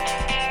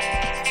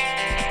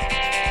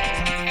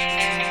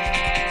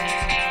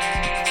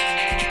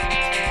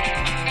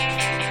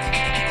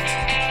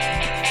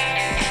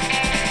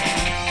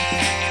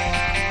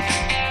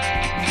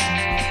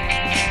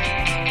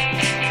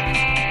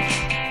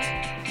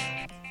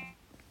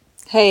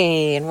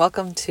Hey, and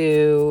welcome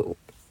to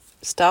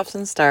Stops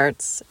and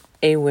Starts,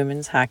 a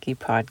women's hockey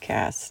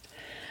podcast.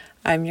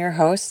 I'm your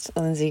host,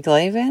 Lindsay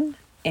Glavin,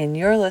 and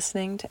you're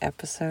listening to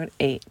episode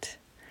 8.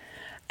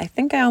 I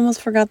think I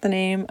almost forgot the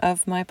name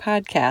of my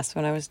podcast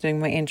when I was doing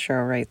my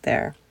intro right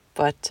there,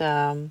 but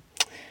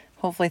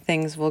hopefully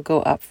things will go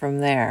up from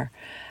there.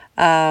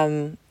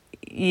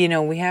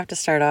 We have to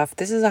start off.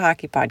 This is a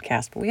hockey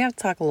podcast, but we have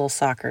to talk a little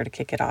soccer to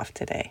kick it off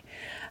today.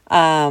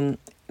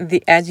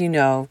 As you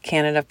know,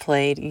 Canada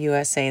played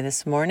USA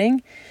this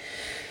morning,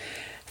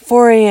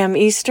 4 a.m.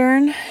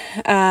 Eastern.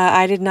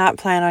 I did not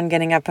plan on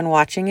getting up and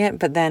watching it,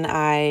 but then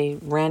I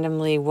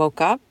randomly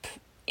woke up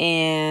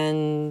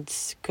and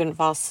couldn't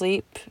fall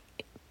asleep.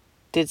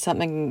 Did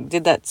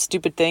that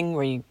stupid thing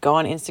where you go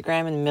on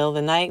Instagram in the middle of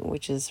the night,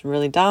 which is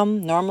really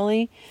dumb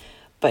normally.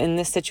 But in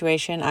this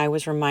situation, I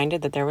was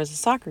reminded that there was a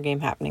soccer game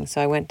happening. So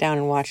I went down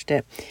and watched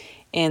it.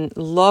 And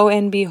lo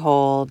and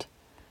behold,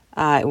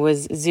 it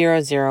was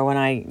 0-0 when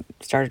I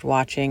started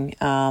watching.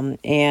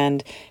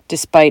 And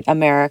despite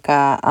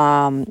America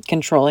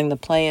controlling the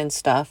play and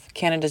stuff,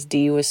 Canada's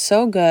D was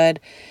so good.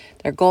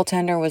 Their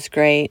goaltender was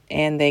great,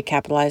 and they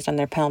capitalized on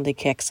their penalty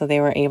kick. So they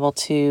were able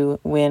to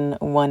win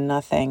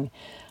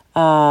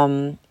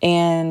 1-0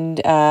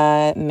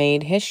 and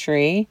made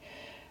history.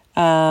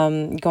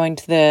 Going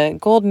to the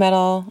gold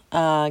medal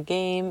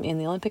game in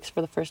the Olympics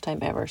for the first time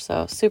ever.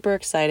 So super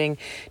exciting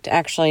to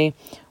actually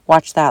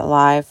watch that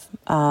live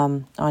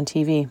on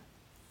TV.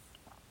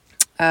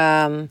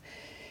 After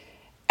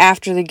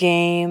the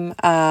game,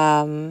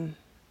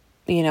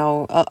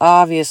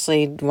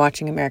 obviously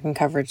watching American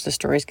coverage, the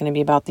story is going to be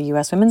about the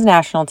U.S. women's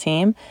national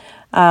team.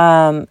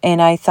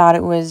 And I thought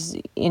it was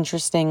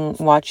interesting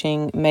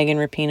watching Megan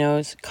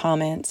Rapinoe's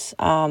comments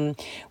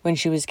when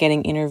she was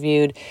getting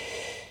interviewed.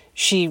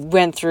 She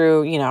went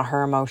through,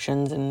 her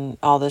emotions and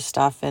all this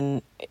stuff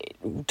and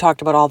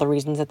talked about all the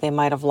reasons that they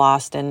might have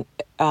lost. And,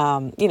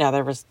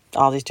 there was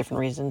all these different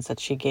reasons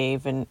that she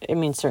gave. And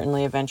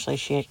certainly eventually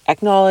she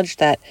acknowledged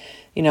that,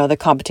 the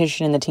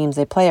competition and the teams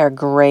they play are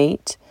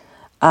great.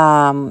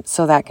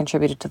 So that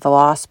contributed to the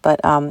loss. But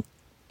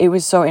it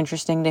was so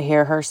interesting to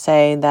hear her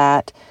say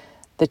that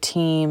the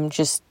team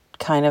just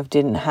kind of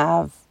didn't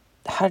have,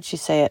 how did she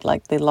say it?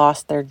 Like they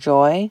lost their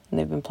joy and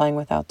they've been playing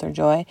without their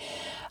joy.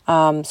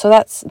 So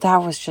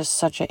that was just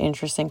such an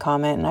interesting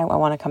comment, and I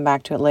want to come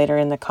back to it later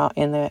in the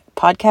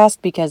podcast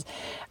because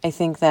I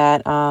think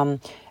that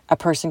a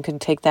person could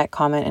take that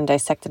comment and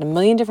dissect it a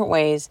million different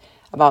ways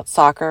about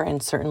soccer,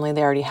 and certainly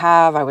they already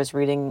have. I was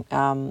reading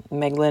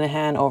Meg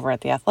Linehan over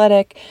at The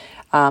Athletic,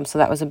 so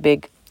that was a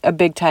big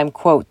time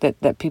quote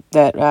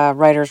that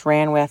writers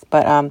ran with.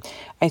 But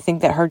I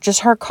think that her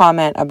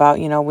comment about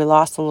we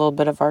lost a little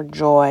bit of our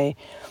joy,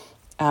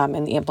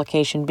 and the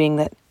implication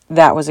being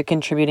that was a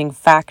contributing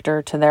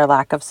factor to their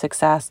lack of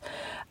success.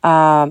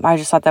 I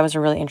just thought that was a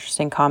really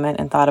interesting comment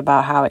and thought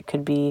about how it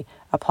could be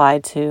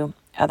applied to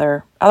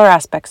other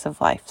aspects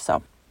of life.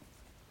 So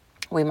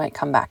we might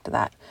come back to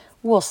that.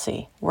 We'll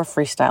see. We're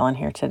freestyling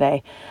here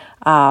today.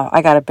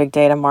 I got a big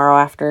day tomorrow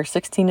after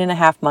 16 and a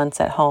half months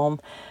at home.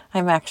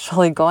 I'm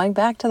actually going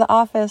back to the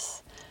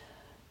office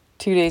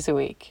 2 days a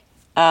week.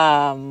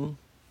 I've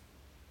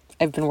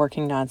been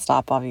working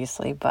nonstop,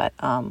 obviously, but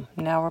now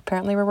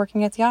we're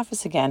working at the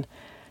office again.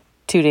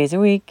 2 days a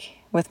week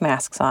with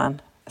masks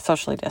on,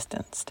 socially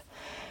distanced.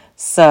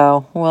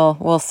 So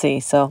we'll see.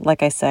 So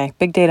like I say,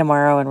 big day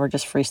tomorrow, and we're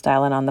just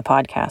freestyling on the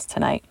podcast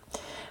tonight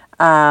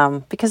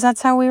because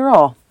that's how we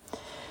roll.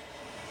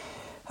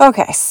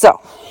 Okay,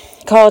 so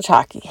college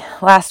hockey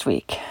last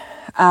week.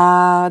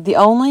 The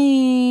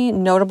only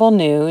notable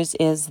news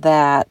is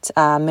that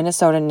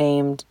Minnesota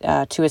named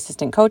 2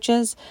 assistant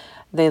coaches.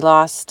 They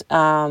lost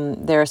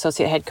their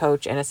associate head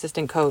coach and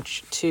assistant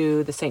coach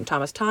to the St.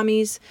 Thomas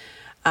Tommies.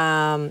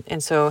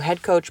 And so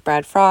head coach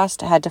Brad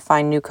Frost had to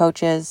find new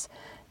coaches,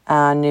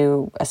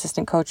 new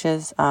assistant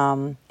coaches,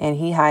 and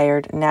he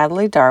hired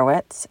Natalie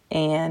Darwitz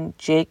and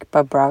Jake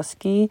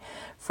Bobrowski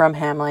from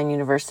Hamline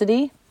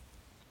University.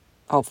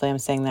 Hopefully I'm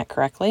saying that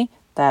correctly,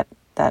 that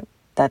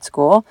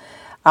school.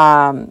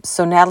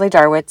 So Natalie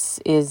Darwitz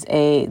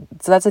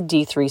that's a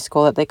D3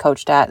 school that they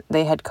coached at.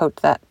 They had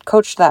coached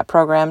that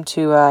program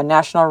to a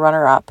national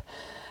runner-up,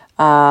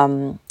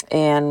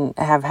 and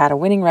have had a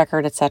winning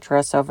record,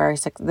 etc. So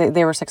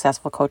they were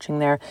successful coaching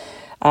there.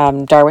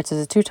 Darwitz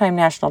is a 2-time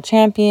national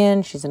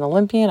champion. She's an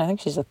Olympian. I think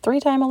she's a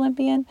 3-time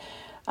Olympian.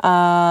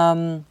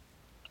 And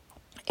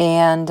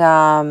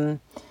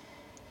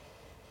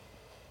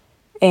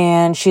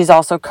she's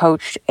also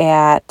coached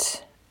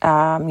at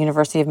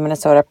University of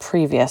Minnesota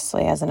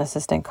previously as an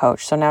assistant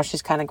coach. So now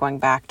she's kind of going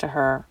back to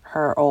her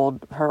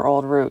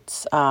old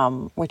roots,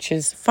 which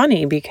is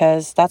funny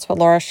because that's what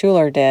Laura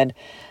Schuler did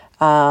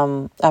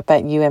up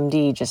at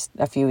UMD just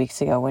a few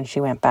weeks ago when she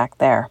went back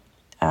there.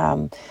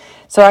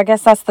 So I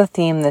guess that's the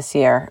theme this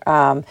year.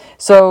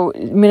 So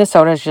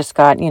Minnesota's just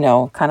got,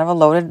 kind of a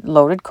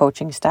loaded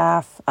coaching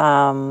staff.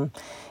 And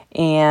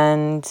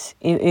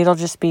it'll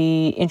just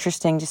be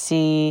interesting to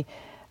see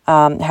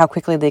how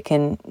quickly they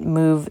can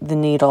move the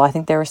needle. I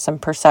think there was some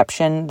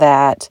perception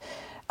that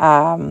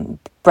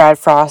Brad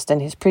Frost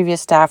and his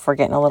previous staff were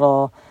getting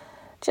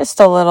just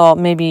a little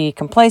maybe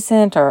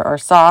complacent or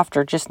soft,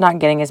 or just not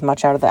getting as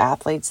much out of the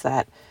athletes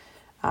that,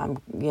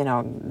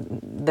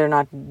 they're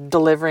not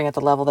delivering at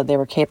the level that they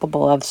were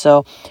capable of.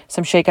 So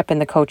some shakeup in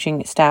the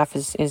coaching staff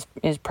is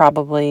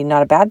probably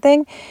not a bad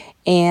thing.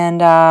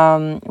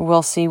 And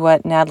we'll see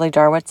what Natalie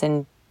Darwitz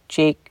and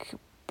Jake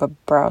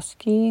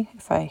Bobrowski,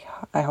 if I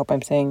hope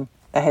I'm saying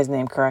his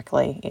name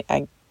correctly.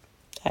 I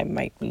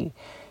might be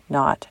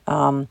not.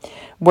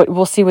 What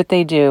we'll see what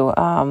they do.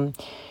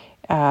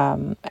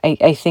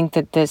 I think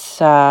that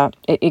this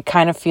it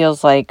kind of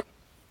feels like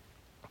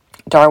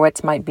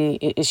Darwitz might be.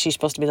 Is she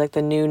supposed to be like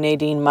the new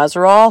Nadine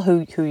Muzzerall,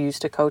 who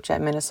used to coach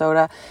at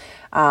Minnesota,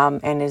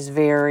 and is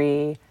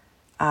very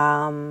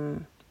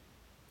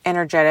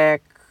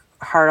energetic,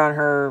 hard on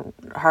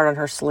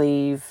her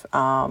sleeve,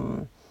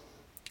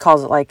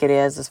 calls it like it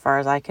is, as far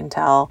as I can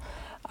tell.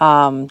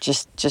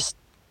 Just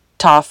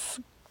tough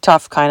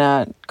kind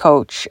of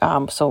coach.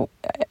 So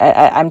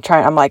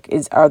I'm like,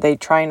 are they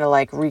trying to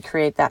like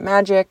recreate that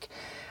magic?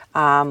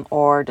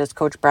 Or does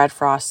Coach Brad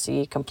Frost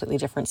see a completely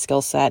different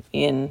skill set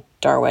in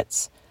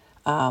Darwitz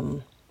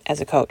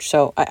as a coach?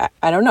 So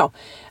I don't know.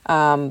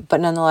 But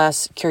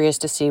nonetheless, curious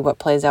to see what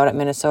plays out at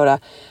Minnesota.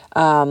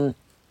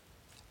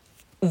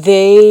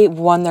 They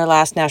won their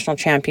last national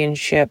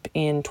championship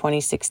in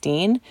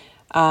 2016.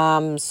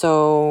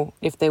 So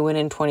if they win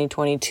in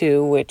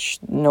 2022, which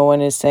no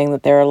one is saying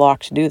that they're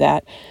locked to do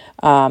that,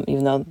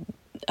 even though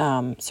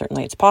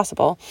certainly it's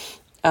possible,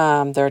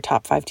 they're a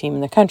top 5 team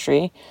in the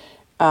country.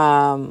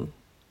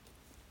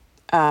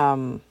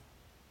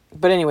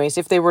 But anyways,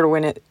 if they were to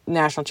win a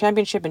national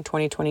championship in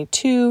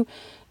 2022,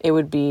 it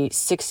would be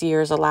 6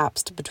 years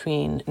elapsed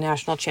between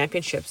national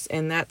championships.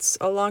 And that's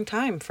a long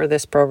time for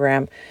this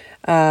program.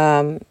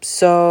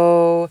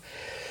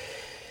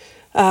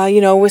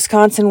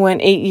 Wisconsin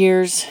went 8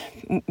 years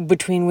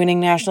between winning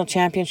national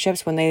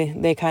championships when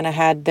they kind of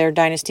had their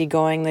dynasty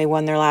going. They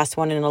won their last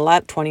one in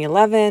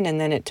 2011, and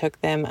then it took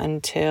them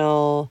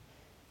until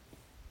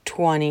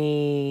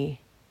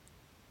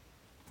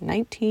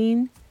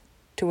 2019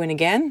 to win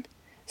again.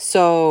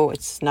 So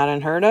it's not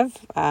unheard of.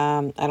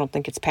 I don't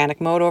think it's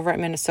panic mode over at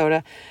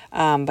Minnesota,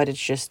 but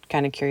it's just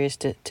kind of curious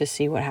to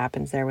see what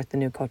happens there with the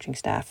new coaching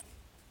staff.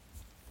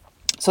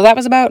 So that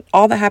was about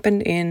all that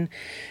happened in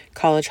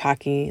college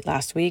hockey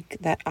last week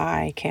that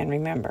I can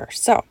remember.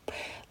 So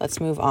let's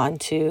move on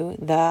to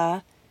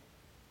the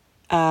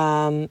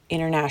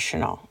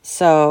international.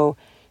 So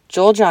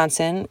Joel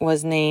Johnson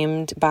was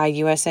named by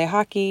USA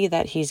Hockey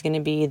that he's going to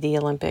be the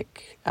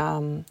Olympic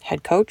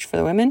head coach for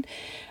the women.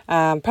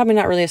 Probably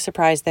not really a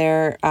surprise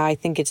there. I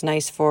think it's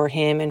nice for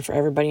him and for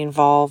everybody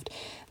involved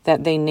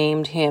that they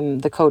named him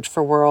the coach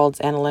for Worlds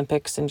and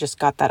Olympics and just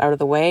got that out of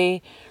the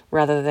way,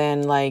 rather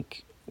than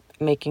like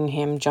making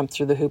him jump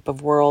through the hoop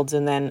of Worlds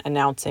and then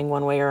announcing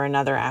one way or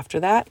another after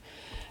that.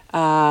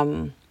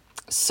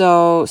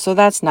 So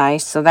that's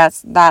nice. So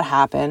that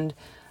happened.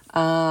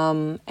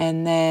 And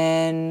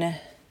then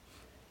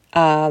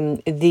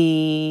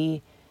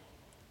the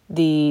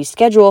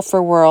schedule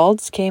for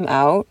Worlds came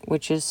out,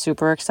 which is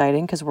super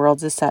exciting because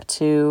Worlds is set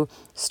to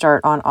start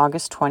on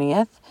August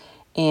 20th.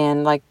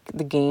 And like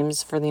the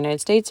games for the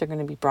United States are going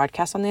to be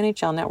broadcast on the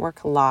NHL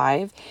Network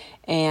live.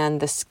 And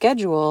the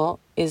schedule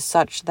is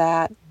such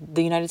that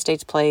the United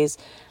States plays,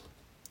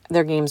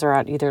 their games are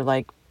at either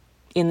like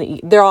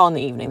they're all in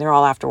the evening. They're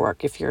all after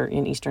work if you're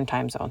in Eastern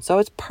time zone. So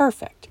it's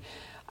perfect.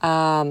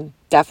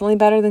 Definitely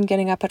better than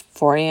getting up at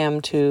 4 a.m.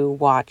 to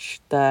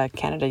watch the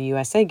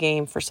Canada-USA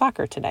game for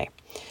soccer today.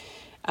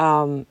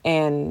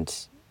 And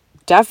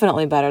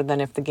definitely better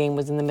than if the game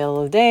was in the middle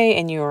of the day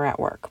and you were at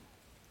work.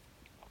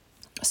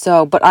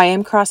 So, but I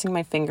am crossing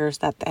my fingers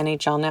that the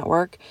NHL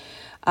Network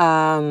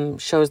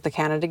shows the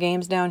Canada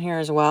games down here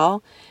as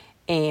well,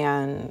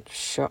 and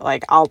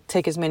I'll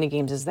take as many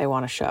games as they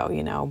want to show,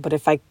 But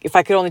if I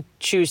could only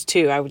choose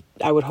two, I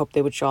would hope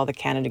they would show all the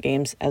Canada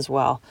games as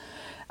well.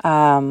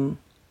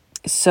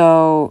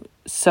 So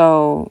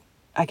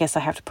I guess I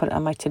have to put it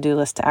on my to-do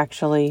list to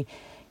actually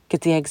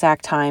get the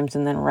exact times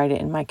and then write it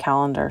in my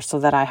calendar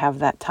so that I have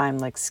that time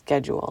like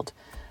scheduled,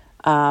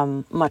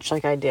 much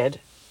like I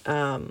did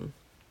in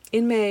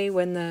May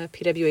when the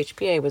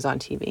PWHPA was on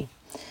TV.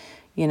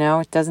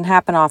 It doesn't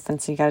happen often,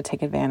 so you got to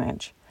take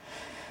advantage.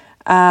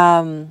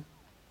 And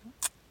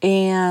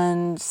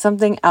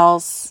something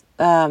else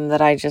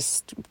that I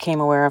just came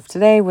aware of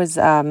today was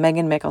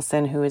Megan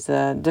Mickelson, who is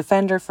a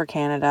defender for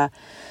Canada.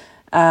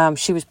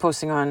 She was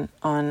posting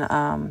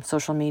on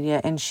social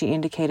media, and she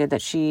indicated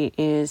that she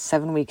is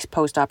 7 weeks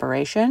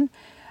post-operation.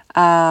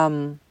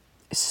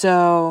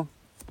 So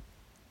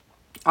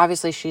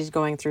obviously she's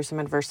going through some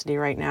adversity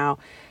right now.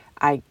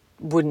 I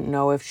wouldn't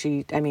know if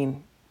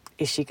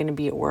is she going to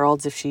be at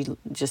Worlds if she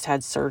just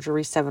had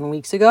surgery 7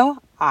 weeks ago?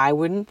 I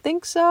wouldn't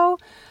think so.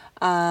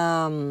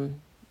 Who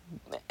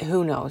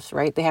knows,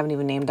 right? They haven't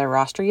even named their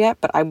roster yet,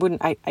 but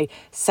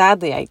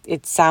sadly,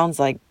 it sounds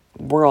like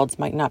Worlds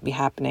might not be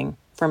happening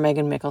for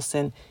Megan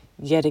Mickelson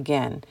yet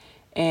again.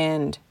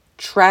 And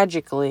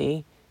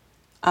tragically,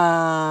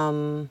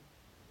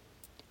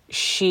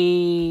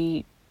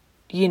 she,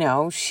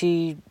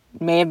 she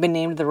may have been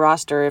named to the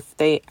roster if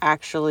they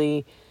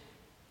actually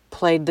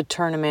played the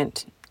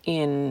tournament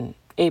in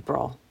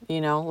April.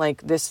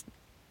 Like this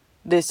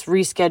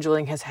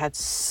rescheduling has had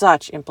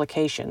such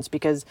implications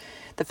because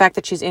the fact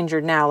that she's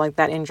injured now, like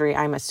that injury,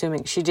 I'm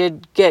assuming she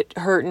did get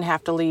hurt and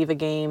have to leave a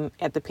game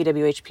at the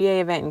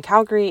PWHPA event in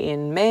Calgary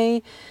in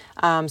May.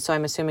 So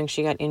I'm assuming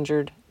she got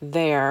injured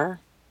there.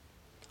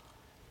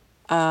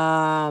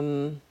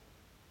 Well,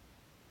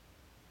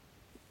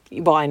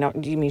 I know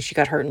you mean she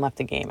got hurt and left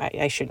the game.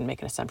 I shouldn't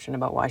make an assumption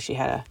about why she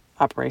had a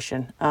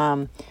operation.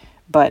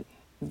 But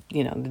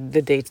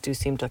the dates do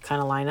seem to kind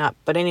of line up.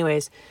 But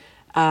anyways,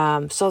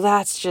 so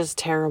that's just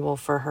terrible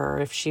for her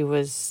if she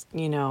was,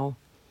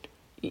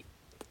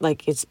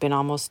 like it's been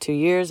almost 2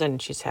 years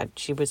and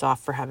she was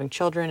off for having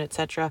children,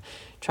 etc.,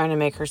 trying to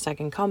make her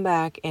second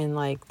comeback, and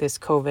like this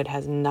COVID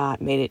has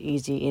not made it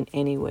easy in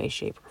any way,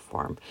 shape, or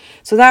form.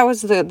 So that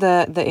was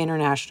the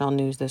international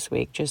news this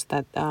week. Just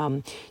that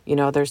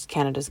there's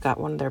Canada's got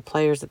one of their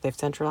players that they've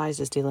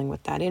centralized is dealing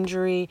with that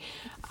injury.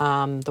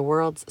 The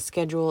world's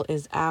schedule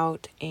is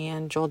out,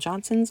 and Joel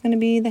Johnson's going to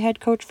be the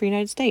head coach for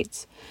United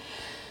States.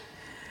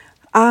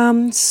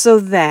 So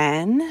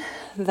then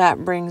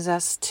that brings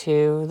us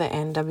to the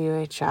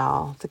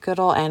NWHL, the good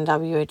old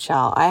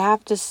NWHL. I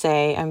have to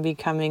say I'm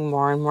becoming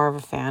more and more of a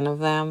fan of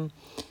them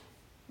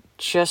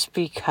just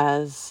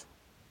because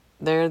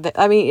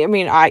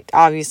I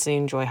obviously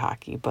enjoy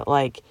hockey, but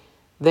like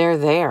they're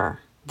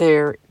there.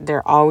 They're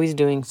always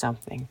doing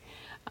something.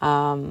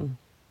 I'm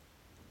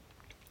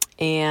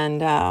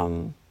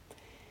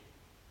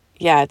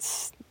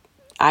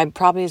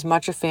probably as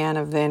much a fan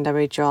of the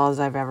NWHL as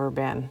I've ever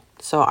been.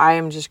 So I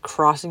am just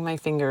crossing my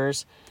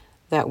fingers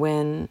that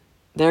when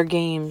their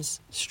games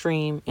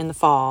stream in the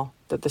fall,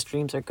 that the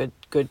streams are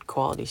good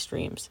quality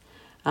streams,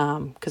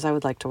 because I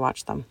would like to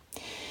watch them.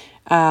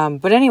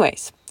 But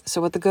anyways, so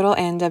what the good old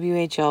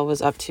NWHL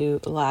was up to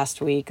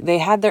last week, they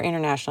had their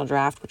international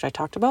draft, which I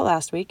talked about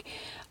last week.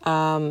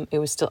 It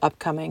was still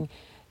upcoming.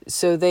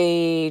 So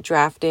they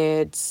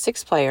drafted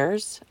 6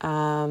 players,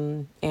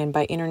 and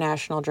by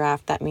international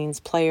draft, that means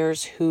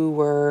players who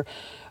were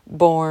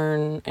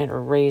born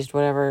or raised,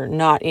 whatever,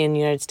 not in the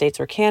United States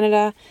or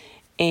Canada,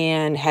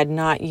 and had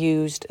not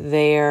used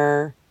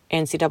their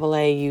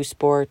NCAA U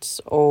Sports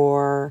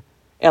or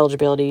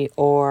eligibility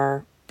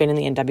or been in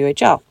the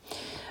NWHL.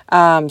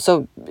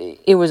 So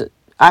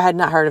I had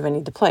not heard of any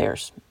of the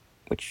players,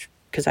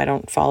 because I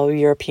don't follow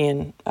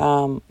European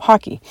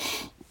hockey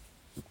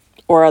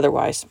or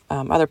otherwise,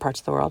 other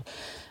parts of the world.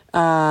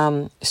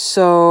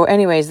 So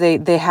anyways,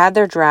 they had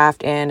their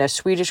draft, and a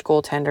Swedish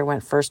goaltender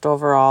went first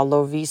overall,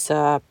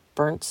 Lovisa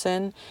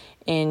Berntsen,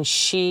 and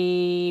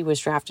she was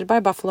drafted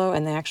by Buffalo,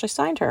 and they actually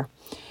signed her.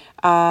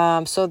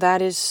 So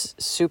that is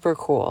super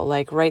cool.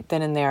 Like right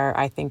then and there,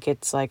 I think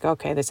it's like,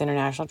 okay, this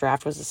international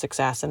draft was a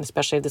success, and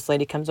especially if this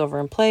lady comes over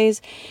and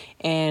plays,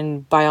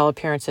 and by all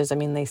appearances,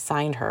 they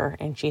signed her,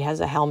 and she has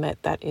a helmet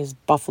that is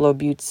Buffalo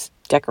Buttes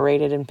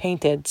decorated and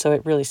painted, so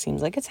it really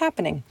seems like it's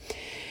happening.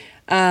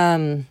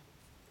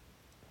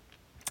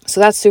 So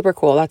that's super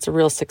cool. That's a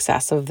real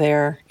success of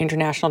their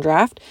international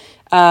draft.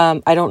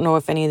 I don't know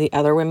if any of the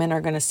other women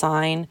are going to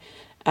sign,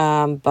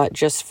 but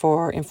just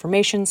for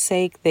information's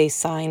sake, they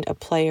drafted a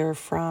player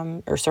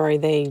from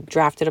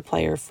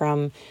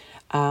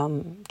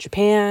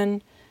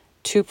Japan,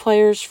 2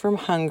 players from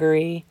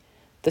Hungary,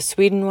 the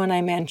Sweden one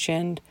I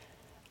mentioned.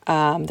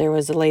 There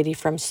was a lady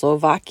from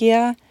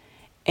Slovakia,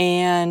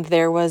 and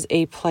there was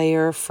a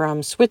player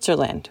from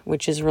Switzerland,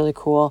 which is really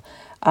cool.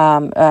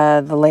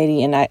 The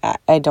lady, and I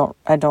don't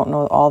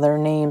know all their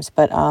names,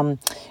 but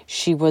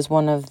she was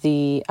one of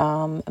the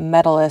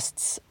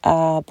medalists,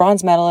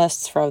 bronze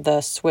medalists for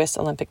the Swiss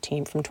Olympic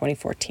team from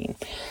 2014.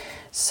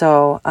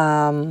 So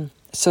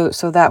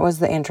that was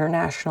the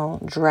international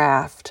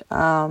draft,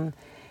 and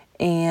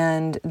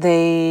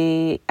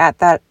they at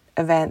that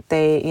event,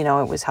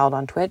 it was held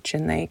on Twitch,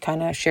 and they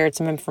kind of shared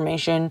some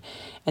information,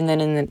 and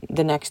then in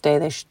the next day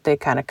they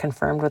kind of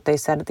confirmed what they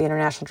said at the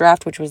international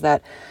draft, which was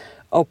that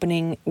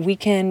opening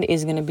weekend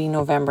is going to be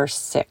November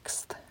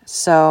 6th.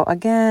 So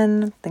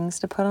again, things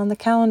to put on the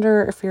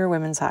calendar if you're a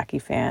women's hockey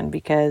fan,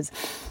 because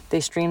they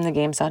stream the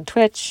games on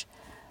Twitch,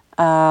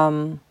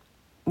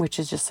 which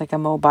is just like a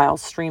mobile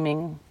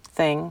streaming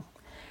thing,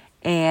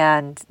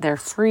 and they're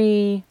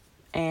free,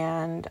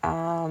 and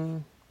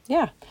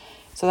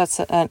so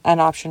that's an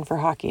option for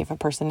hockey if a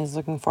person is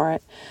looking for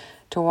it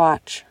to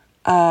watch.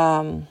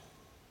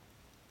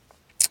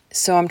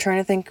 So I'm trying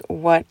to think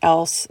what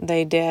else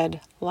they did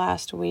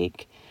last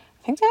week.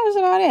 I think that was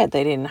about it.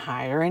 They didn't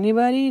hire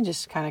anybody,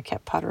 just kind of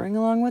kept puttering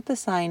along with the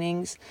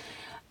signings.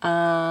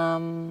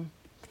 Of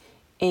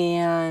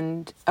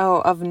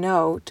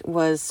note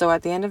was, so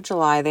at the end of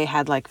July, they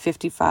had like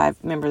 55,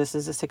 remember this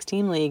is a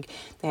 16 league,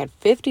 they had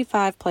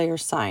 55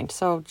 players signed.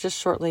 So just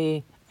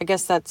shortly, I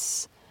guess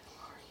that's,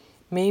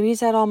 maybe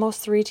is that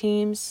almost 3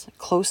 teams,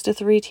 close to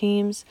 3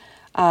 teams.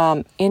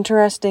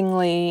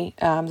 Interestingly,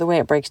 the way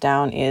it breaks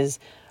down is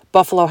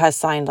Buffalo has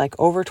signed like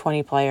over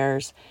 20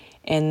 players,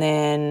 and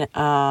then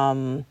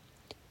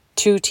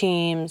 3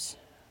 teams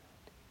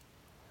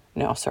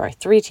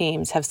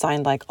have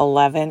signed like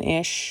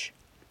 11-ish.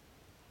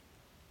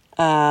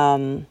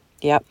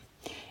 Yep.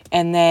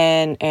 And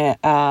then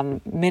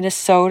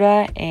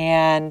Minnesota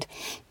and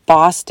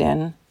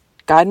Boston,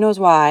 God knows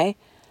why,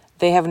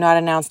 they have not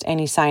announced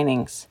any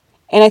signings.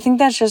 And I think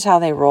that's just how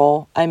they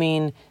roll. I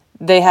mean,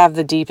 they have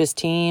the deepest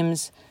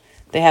teams.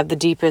 They have the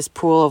deepest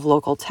pool of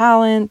local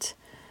talent.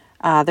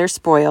 They're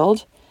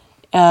spoiled.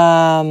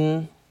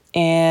 And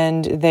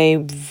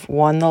they've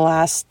won the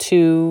last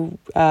 2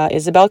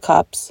 Isabel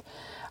Cups.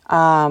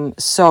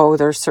 So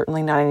there's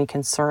certainly not any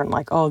concern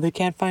like, oh, they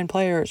can't find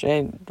players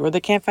or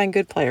they can't find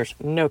good players.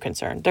 No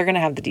concern. They're going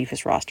to have the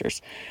deepest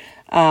rosters,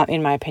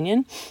 in my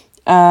opinion.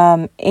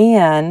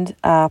 And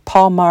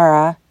Paul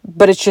Mara,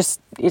 but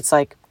it's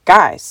like,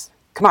 guys,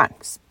 come on,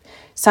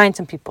 sign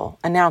some people,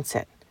 announce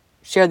it,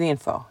 share the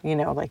info,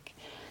 like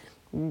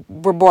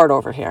we're bored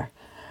over here.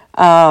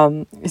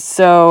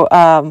 So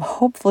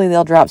hopefully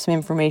they'll drop some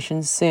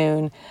information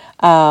soon.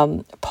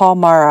 Paul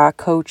Mara,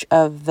 coach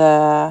of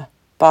the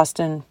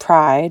Boston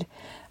Pride,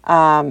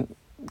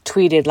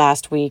 tweeted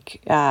last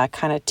week,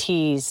 kind of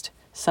teased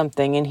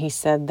something, and he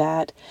said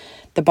that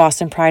the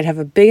Boston Pride have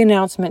a big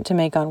announcement to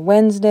make on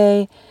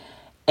Wednesday,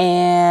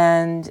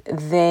 and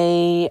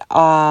they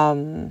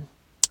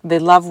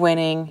love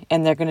winning,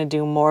 and they're going to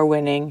do more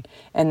winning,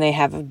 and they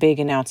have a big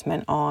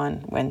announcement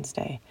on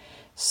Wednesday.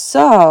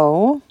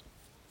 So,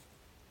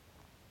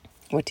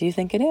 what do you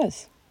think it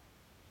is?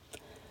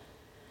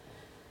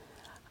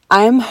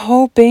 I'm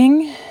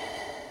hoping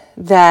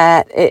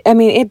that,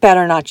 it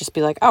better not just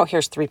be like, oh,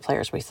 here's 3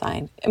 players we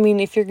signed. I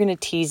mean, if you're going to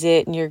tease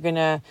it and you're going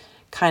to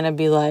kind of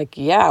be like,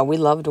 yeah, we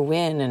love to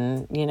win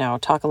and,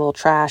 talk a little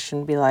trash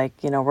and be like,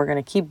 we're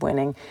going to keep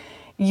winning,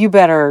 you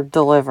better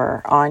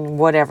deliver on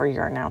whatever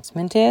your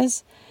announcement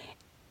is.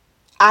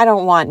 I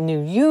don't want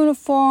new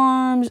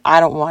uniforms. I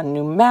don't want a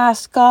new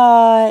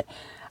mascot.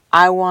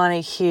 I want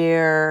to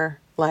hear,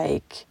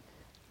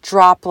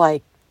 drop,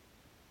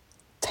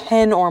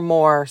 10 or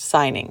more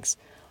signings.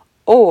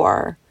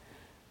 Or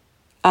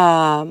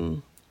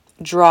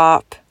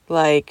drop,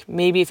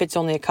 maybe if it's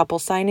only a couple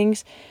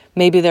signings,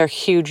 maybe they're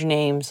huge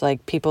names,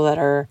 like people that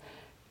are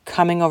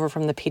coming over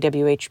from the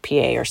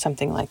PWHPA or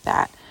something like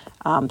that.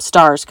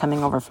 Stars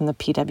coming over from the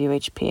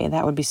PWHPA.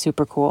 That would be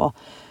super cool.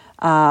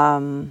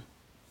 I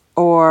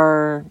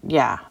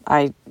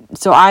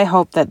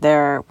hope that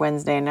their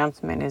Wednesday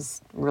announcement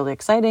is really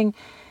exciting.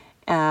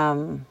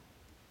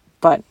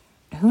 But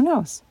who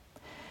knows?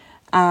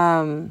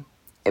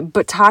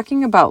 But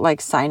talking about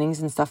signings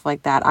and stuff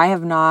like that, I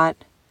have not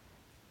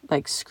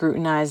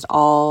scrutinized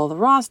all the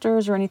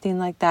rosters or anything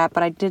like that,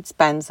 but I did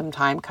spend some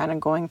time kind of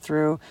going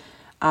through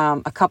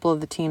a couple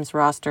of the teams'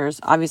 rosters.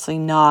 Obviously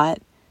not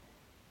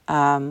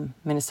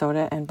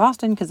Minnesota and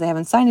Boston because they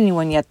haven't signed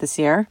anyone yet this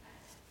year,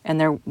 and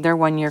they're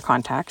 1-year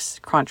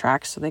contracts,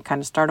 so they kind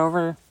of start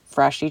over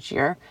fresh each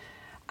year.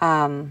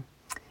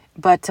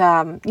 But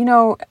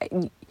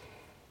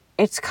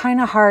it's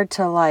kind of hard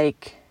to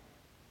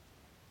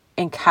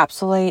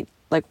encapsulate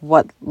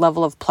what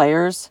level of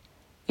players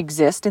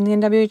exist in the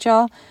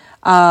NWHL,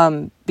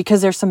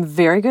 because there's some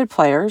very good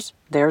players.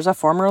 There's a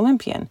former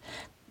Olympian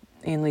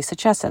in Lisa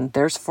Chesson.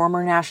 There's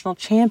former national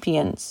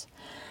champions.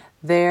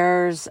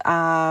 There's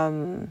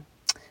a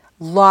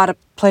lot of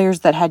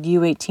players that had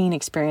U18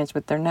 experience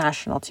with their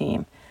national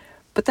team.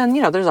 But then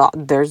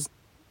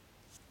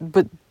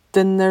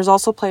there's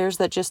also players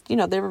that just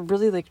they were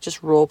really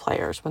just role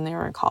players when they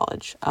were in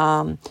college.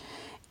 And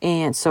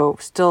so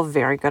still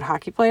very good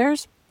hockey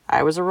players.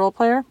 I was a role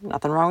player.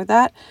 Nothing wrong with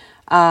that.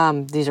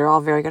 These are all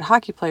very good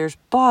hockey players.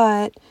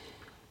 But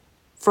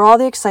for all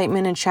the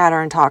excitement and chatter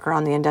and talk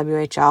around the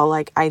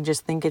NWHL, I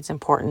just think it's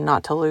important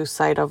not to lose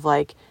sight of,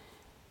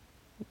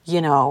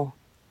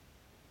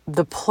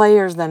 the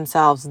players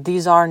themselves.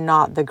 These are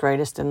not the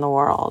greatest in the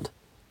world.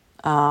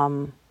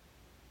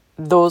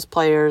 Those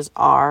players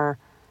are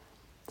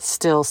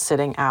still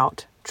sitting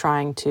out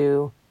trying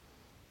to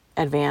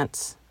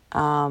advance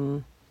the,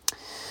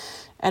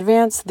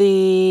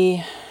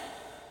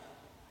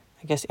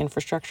 I guess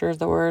infrastructure is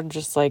the word,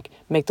 just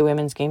make the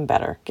women's game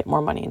better, get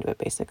more money into it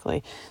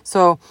basically.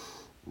 So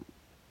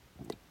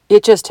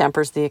it just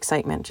tempers the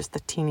excitement just the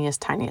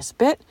tiniest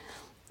bit.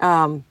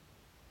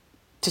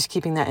 Just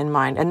keeping that in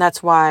mind. And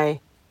that's why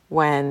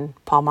when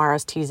Paul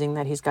Mara's teasing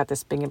that he's got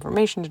this big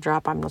information to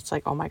drop, I'm just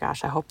like, oh my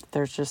gosh, I hope that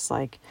there's just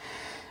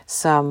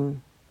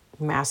some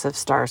massive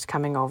stars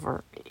coming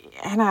over.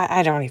 And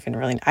I don't even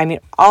really,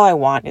 all I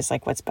want is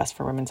what's best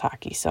for women's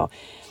hockey. So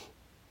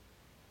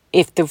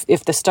if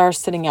the stars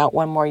sitting out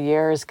 1 more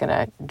year is going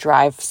to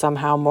drive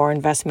somehow more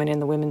investment in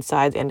the women's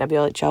side, the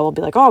NWHL will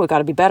be like, oh, we got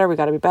to be better.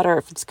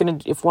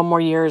 If 1 more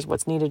year is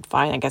what's needed,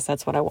 fine. I guess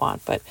that's what I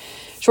want. But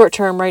short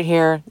term right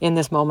here in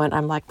this moment,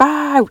 I'm like,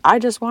 I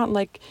just want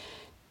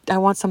I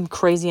want some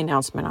crazy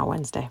announcement on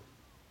Wednesday.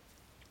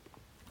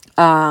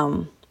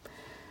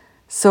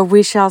 So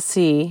we shall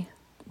see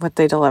what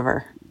they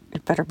deliver.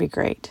 It better be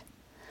great.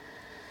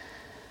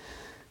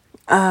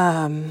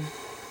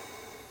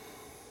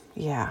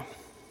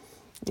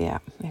 Yeah,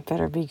 it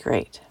better be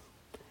great.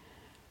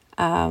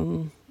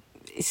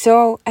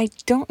 So I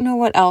don't know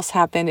what else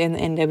happened in the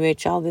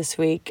NWHL this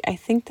week. I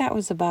think that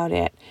was about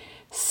it.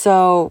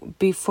 So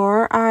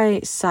before I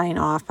sign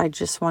off, I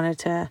just wanted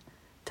to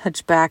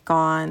touch back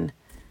on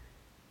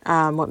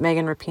what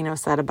Megan Rapinoe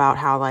said about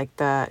how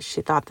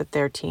she thought that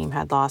their team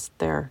had lost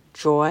their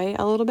joy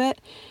a little bit.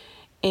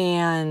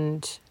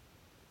 And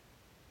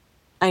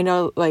I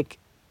know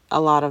a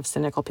lot of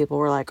cynical people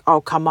were like, oh,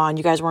 come on,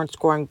 you guys weren't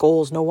scoring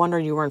goals. No wonder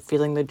you weren't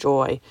feeling the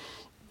joy.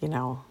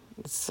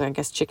 It's, I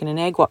guess, chicken and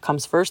egg. What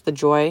comes first, the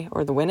joy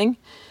or the winning?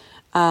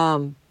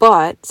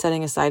 But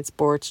setting aside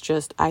sports,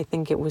 I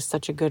think it was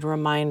such a good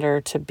reminder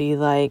to be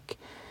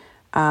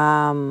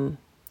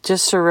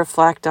just to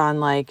reflect on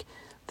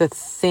the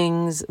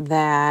things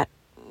that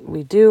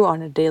we do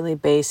on a daily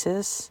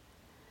basis,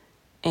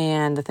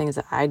 and the things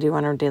that I do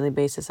on a daily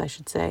basis, I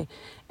should say,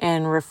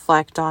 and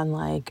reflect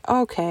on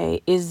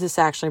okay, is this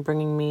actually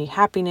bringing me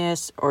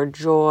happiness or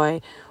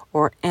joy,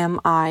 or am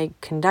I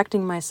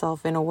conducting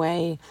myself in a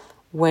way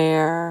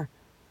where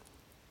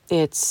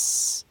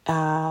it's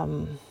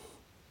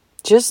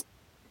just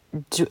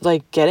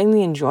getting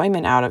the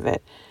enjoyment out of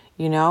it,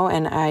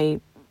 and I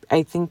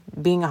think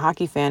being a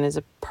hockey fan is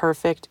a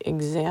perfect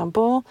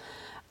example.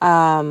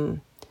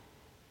 As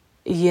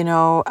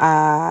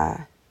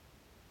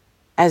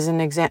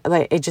an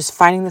example, just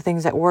finding the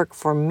things that work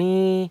for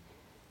me,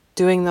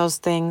 doing those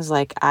things.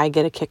 I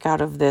get a kick out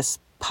of this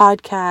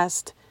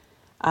podcast.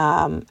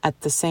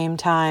 At the same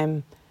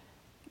time,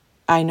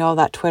 I know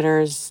that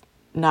Twitter's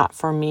not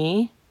for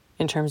me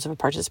in terms of a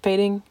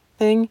participating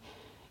thing,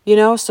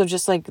 so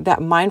just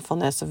that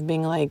mindfulness of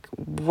being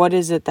what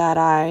is it that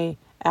I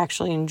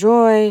actually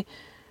enjoy,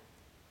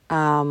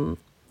 and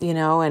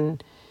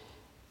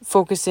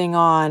focusing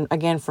on,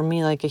 again, for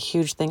me, a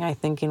huge thing I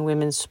think in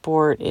women's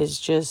sport is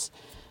just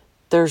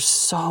there's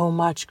so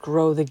much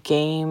grow the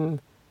game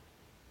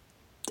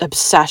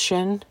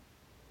obsession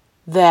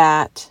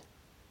that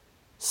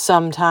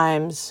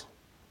sometimes,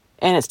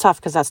 and it's tough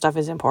because that stuff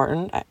is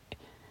important,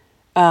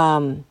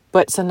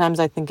 but sometimes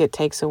I think it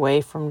takes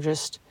away from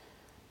just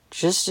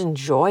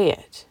enjoy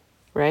it,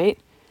 right?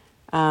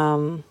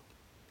 And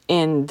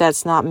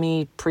that's not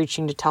me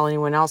preaching to tell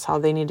anyone else how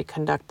they need to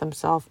conduct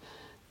themselves.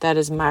 That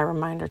is my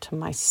reminder to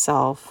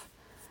myself.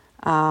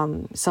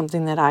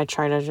 Something that I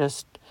try to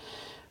just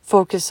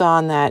focus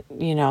on, that,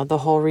 the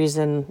whole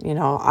reason,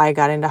 I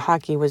got into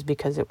hockey was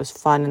because it was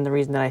fun. And the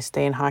reason that I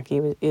stay in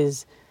hockey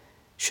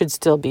should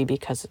still be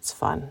because it's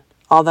fun.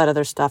 All that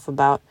other stuff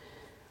about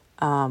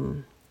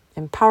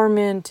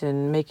empowerment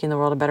and making the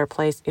world a better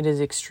place, it is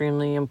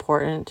extremely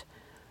important.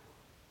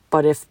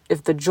 But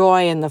if the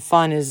joy and the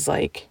fun is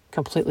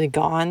completely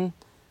gone,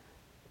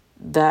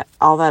 that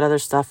all that other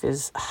stuff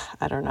is,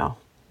 I don't know.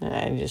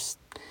 I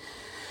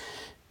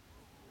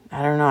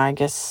don't know. I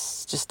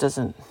guess just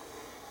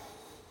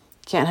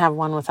can't have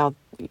one without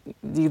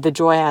the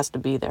joy has to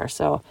be there.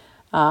 So,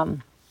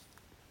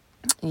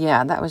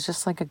 yeah, that was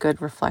just a good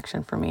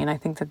reflection for me. And I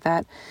think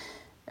that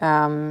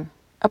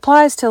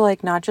applies to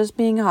not just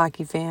being a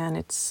hockey fan.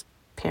 It's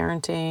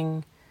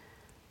parenting,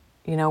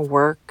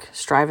 work,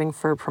 striving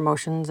for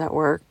promotions at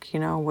work.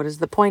 What is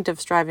the point of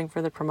striving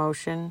for the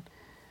promotion?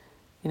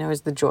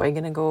 Is the joy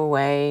going to go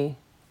away,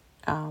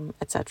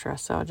 etc.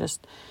 So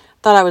just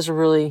thought I was a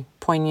really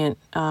poignant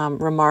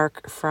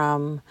remark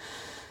from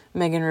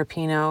Megan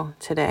Rapinoe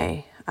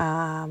today.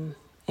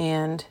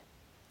 And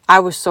I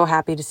was so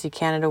happy to see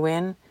Canada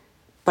win,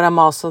 but I'm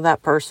also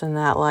that person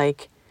that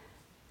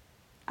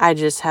I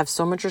just have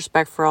so much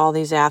respect for all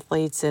these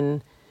athletes,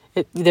 and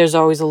there's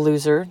always a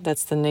loser.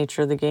 That's the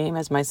nature of the game.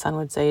 As my son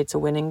would say, it's a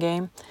winning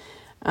game.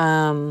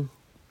 So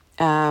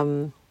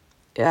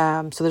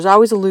there's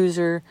always a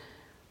loser,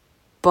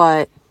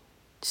 but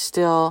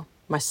still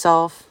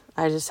myself,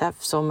 I just have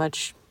so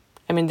much.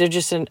 I mean, they're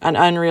just an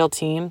unreal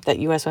team, that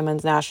U.S.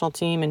 women's national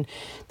team. And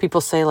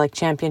people say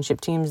championship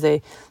teams,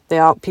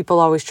 people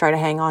always try to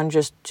hang on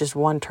just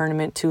one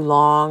tournament too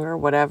long or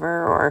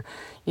whatever, or,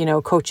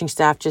 coaching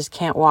staff just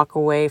can't walk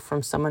away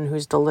from someone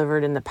who's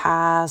delivered in the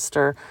past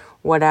or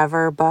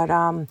whatever. But,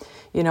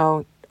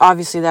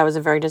 obviously that was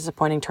a very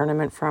disappointing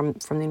tournament from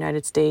the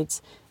United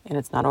States, and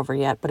it's not over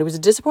yet, but it was a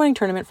disappointing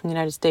tournament from the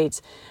United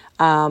States.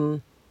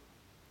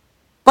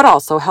 But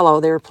also, hello,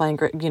 they were playing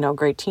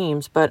great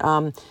teams, but,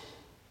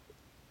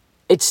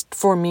 it's,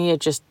 for me, it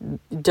just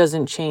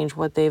doesn't change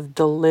what they've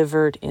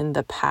delivered in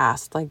the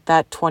past.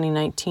 That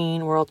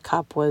 2019 World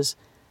Cup was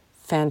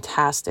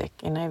fantastic,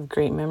 and I have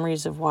great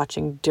memories of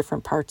watching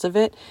different parts of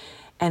it.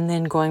 And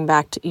then going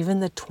back to even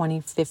the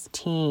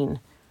 2015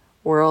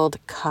 World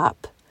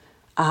Cup,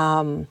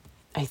 I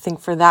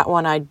think for that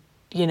one I,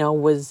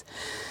 was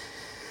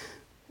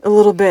a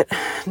little bit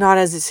not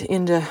as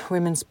into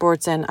women's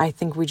sports, and I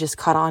think we just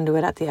caught on to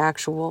it at the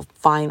actual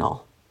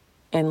final.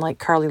 And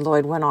Carly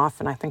Lloyd went off,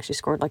 and I think she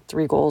scored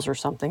 3 goals or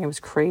something. It was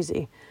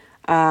crazy.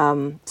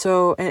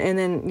 So, and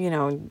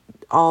then,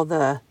 all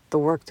the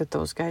work that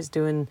those guys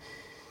do, and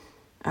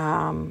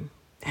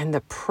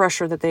the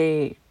pressure that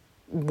they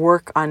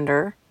work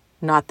under,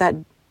 not that,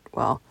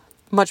 well,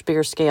 much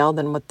bigger scale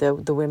than what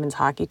the women's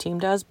hockey team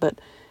does, but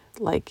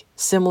like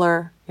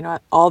similar,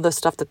 all the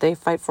stuff that they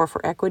fight for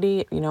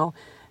equity,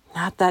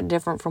 not that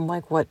different from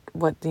like what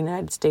the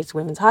United States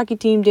women's hockey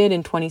team did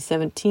in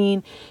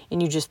 2017.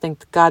 And you just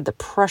think, God, the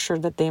pressure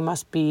that they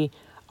must be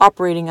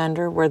operating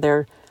under, where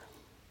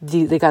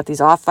they got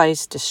these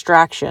off-ice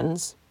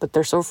distractions, but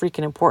they're so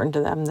freaking important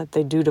to them that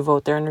they do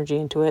devote their energy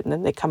into it. And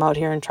then they come out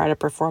here and try to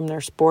perform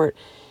their sport.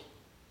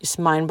 It's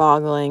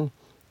mind-boggling.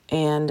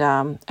 And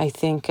I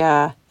think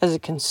as a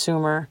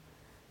consumer,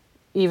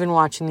 even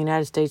watching the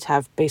United States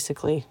have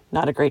basically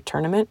not a great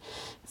tournament,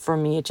 for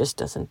me, it just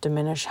doesn't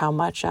diminish how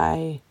much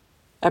I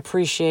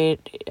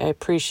appreciated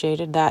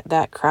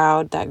that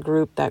crowd, that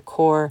group, that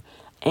core,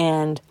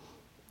 and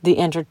the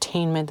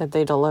entertainment that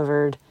they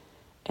delivered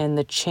and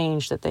the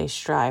change that they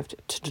strived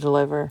to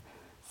deliver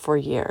for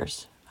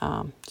years.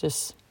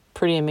 Just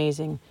pretty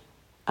amazing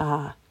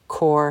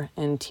core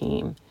and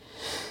team.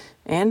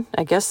 And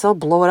I guess they'll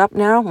blow it up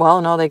now.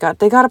 Well, no, they got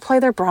to play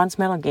their bronze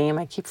medal game.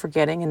 I keep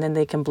forgetting, and then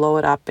they can blow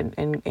it up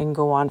and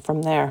go on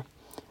from there.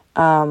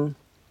 Yeah,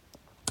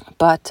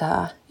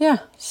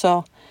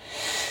 so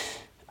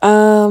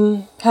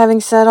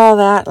having said all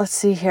that, let's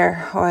see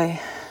here.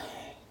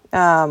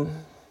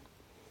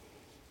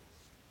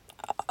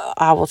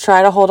 I will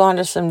try to hold on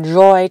to some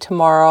joy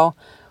tomorrow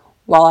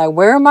while I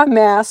wear my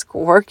mask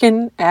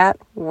working at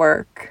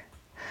work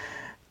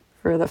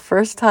for the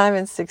first time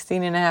in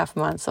 16 and a half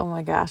months. Oh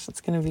my gosh,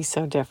 it's going to be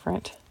so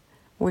different.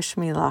 Wish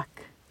me luck.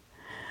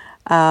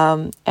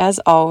 As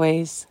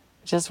always,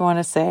 just want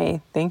to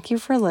say thank you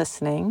for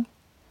listening.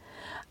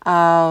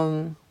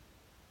 And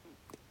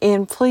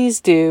please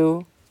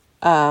do,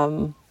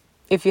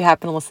 if you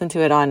happen to listen to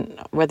it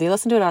whether you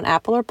listen to it on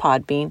Apple or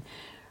Podbean,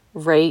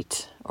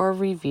 rate or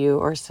review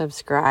or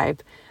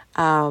subscribe.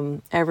 I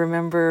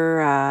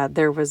remember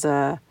there was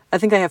I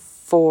think I have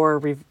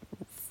four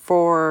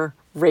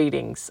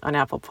ratings on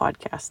Apple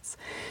Podcasts.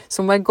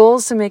 So my goal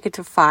is to make it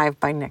to 5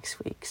 by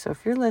next week. So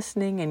if you're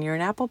listening and you're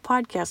an Apple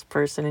Podcast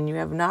person and you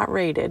have not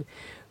rated,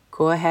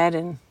 go ahead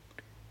and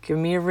give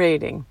me a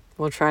rating.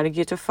 We'll try to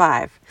get to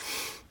 5.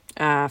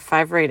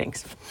 5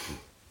 ratings.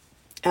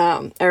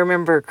 I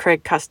remember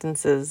Craig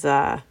Custance'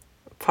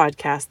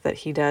 podcast that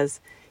he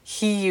does.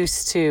 He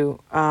used to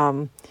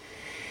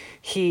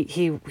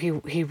he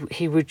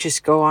would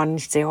just go on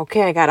and say,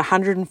 okay, I got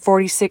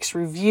 146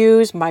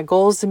 reviews. My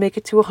goal is to make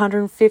it to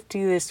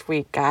 150 this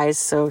week, guys.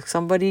 So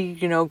somebody,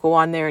 go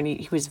on there, and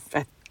he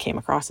came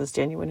across as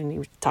genuine, and he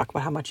would talk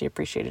about how much he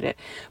appreciated it.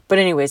 But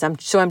anyways, I'm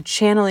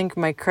channeling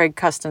my Craig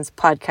Custance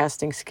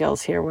podcasting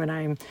skills here when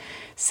I'm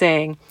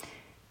saying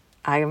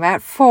I am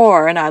at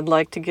 4 and I'd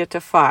like to get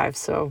to 5.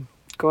 So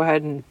go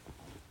ahead and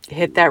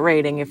hit that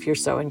rating if you're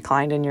so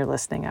inclined and you're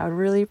listening. I would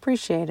really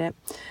appreciate it.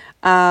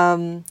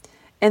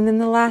 And then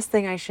the last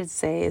thing I should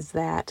say is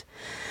that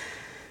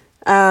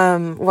I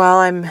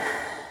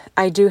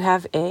do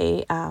have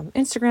a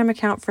Instagram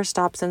account for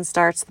Stops and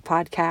Starts, the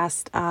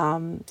podcast.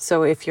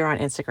 So if you're on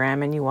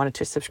Instagram and you wanted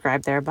to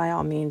subscribe there, by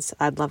all means,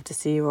 I'd love to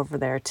see you over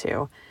there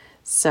too.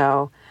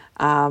 So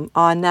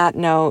on that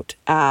note,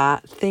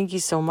 thank you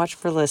so much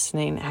for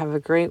listening. Have a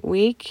great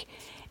week.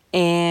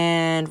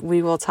 And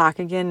we will talk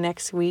again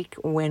next week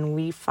when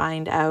we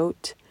find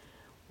out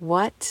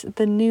what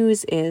the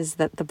news is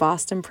that the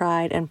Boston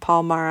Pride and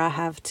Paul Mara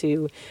have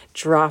to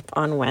drop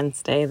on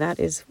Wednesday. That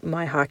is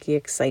my hockey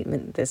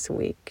excitement this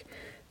week.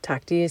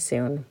 Talk to you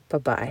soon.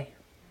 Bye-bye.